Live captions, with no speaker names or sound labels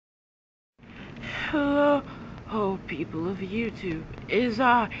Hello, people of YouTube. It is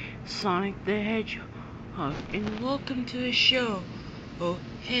I, Sonic the Hedgehog, and welcome to the show,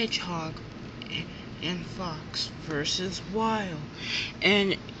 Hedgehog and Fox versus Wild.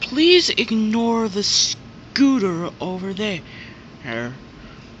 And please ignore the scooter over there. And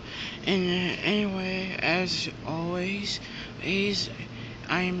anyway, as always, I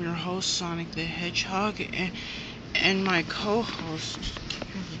am your host, Sonic the Hedgehog, and my co-host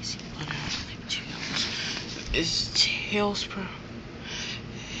is Tails Pro.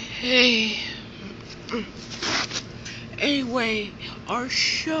 Hey. Anyway, our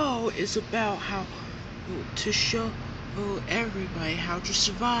show is about how to show everybody how to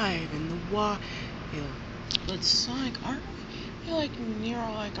survive in the wild. But Sonic, aren't we like near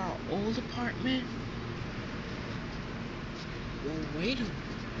like our old apartment? Well, wait a minute.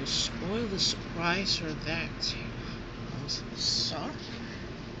 You spoil the surprise for that too. I'm sorry.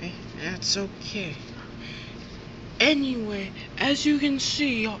 That's okay. Anyway, as you can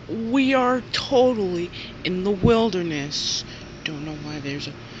see, we are totally in the wilderness. Don't know why there's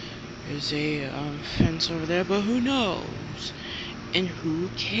a fence over there, but who knows? And who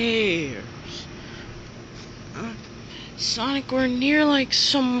cares? Sonic, we're near like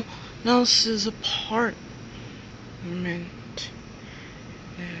someone else's apartment.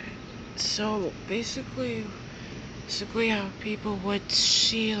 So basically how people would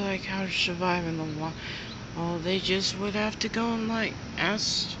see like how to survive in the wild. Well, they just would have to go and like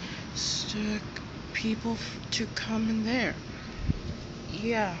ask people to come in there.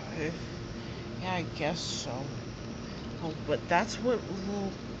 Yeah, I guess so. Oh, but that's what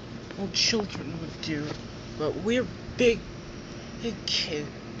little children would do. But we're big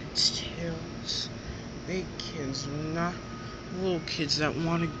kids, Tails. Big kids, not little kids that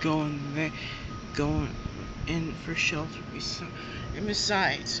want to go in for shelter. And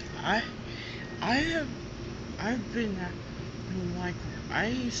besides, I've been like, I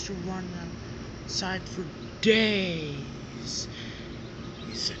used to run outside for days,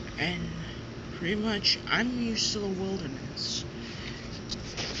 and pretty much I'm used to the wilderness.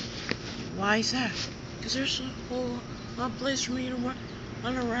 Why is that? Because there's a whole lot of place for me to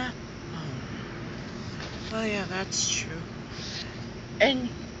run around. Oh yeah, that's true.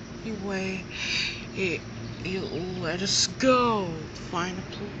 Anyway, let us go find a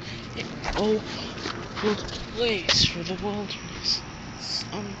place for the wilderness.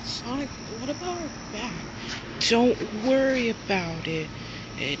 Sonic, what about our back? Don't worry about it.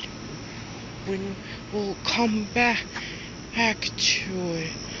 When we'll come back to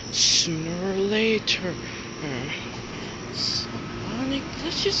it sooner or later. Sonic,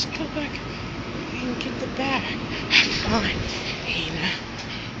 let's just go back and get the bag. Fine,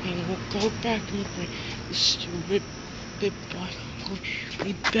 and we'll go back and bring the stupid black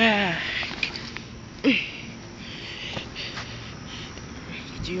ugly back.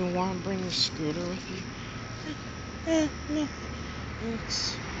 Do you want to bring the scooter with you? No.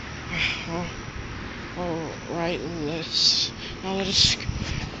 It's alright, let us.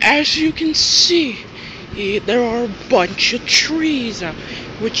 As you can see, there are a bunch of trees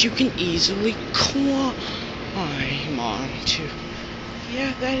which you can easily climb onto.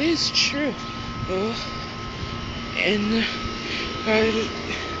 Yeah, that is true. And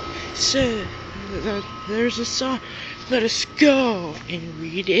said that there's a sign. Let us go and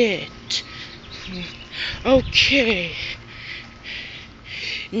read it. Okay.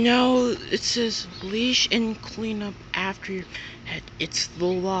 Now it says leash and clean up after your head. It's the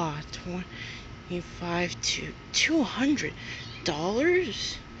law. $25 to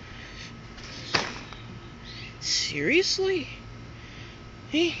 $200. Seriously?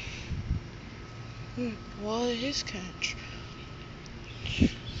 Hey. Well, it is kind of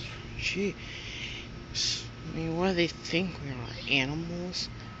gee. I mean, what do they think? We are animals?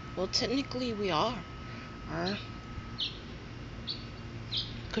 Well, technically we are.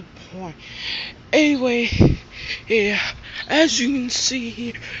 Good point. Anyway, yeah, as you can see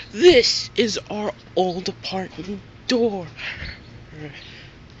here, this is our old apartment door.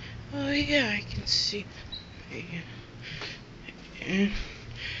 Oh yeah, I can see.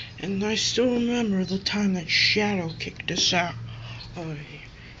 And I still remember the time that Shadow kicked us out. Oh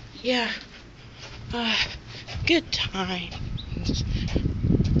yeah. Good times.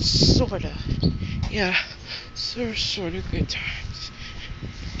 Sorta. Yeah. Sort of good times.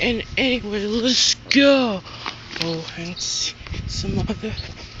 And anyway, let's go. Oh, and see some other.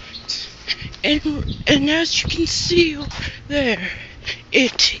 And as you can see there,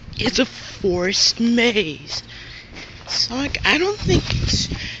 it is a forest maze. Sonic, I don't think it's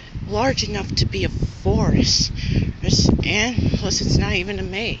large enough to be a forest, and plus it's not even a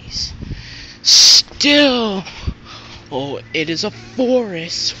maze. still. Oh, it is a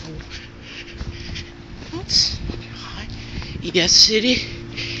forest. What's yes, it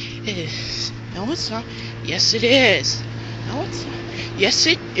is. No, it's not. Yes, it is. No, it's not. Yes,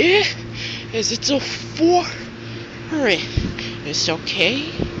 it is. It's a forest. It's okay.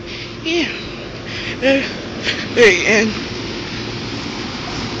 Yeah. And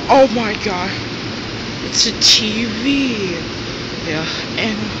oh my God, it's a TV. Yeah,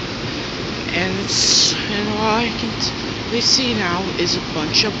 and all I can see now is a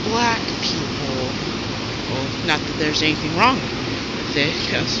bunch of black people. Well, not that there's anything wrong with it,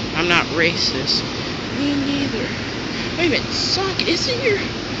 because I'm not racist. Me neither. Wait a minute, Sonic,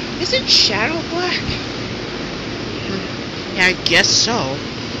 isn't Shadow black? Yeah, I guess so.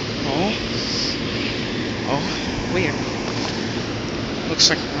 Oh, weird. Looks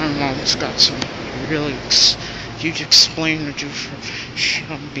like my mom's got some really huge explainer to do for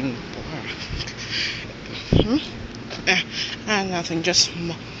being black. Nothing, just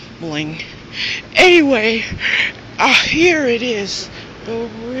mumbling. Anyway, here it is, the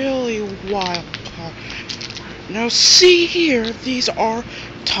really wild part. Now see here, these are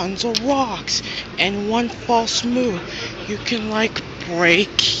tons of rocks, and one false move, you can like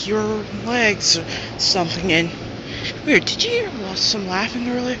break your legs or something. And weird, did you hear some laughing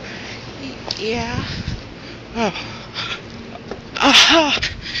earlier? Yeah. Oh. Aha.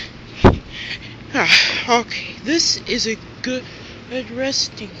 Okay, this is a good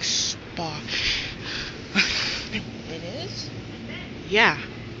resting spot. It is? Yeah.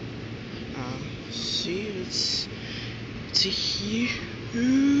 See, it's a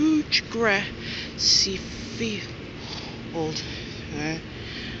huge grassy field,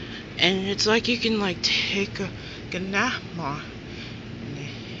 and it's like you can like take a nap on,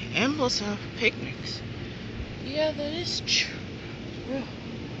 and plus have picnics. Yeah, that is true.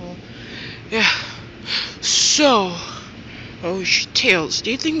 Yeah. So, Tails,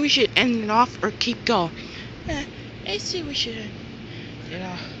 do you think we should end it off or keep going? I say we should end it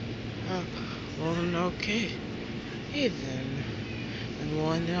off. Well, okay. Hey then. And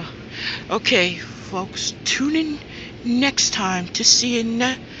one. Okay, folks, tune in next time to see a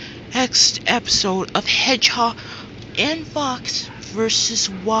next episode of Hedgehog and Fox versus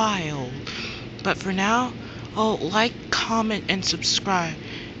Wild. But for now, like, comment, and subscribe.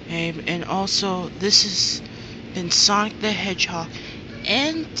 And also, this has been Sonic the Hedgehog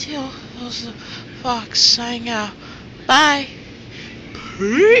and Tails the Fox signing out. Bye.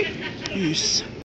 Peace.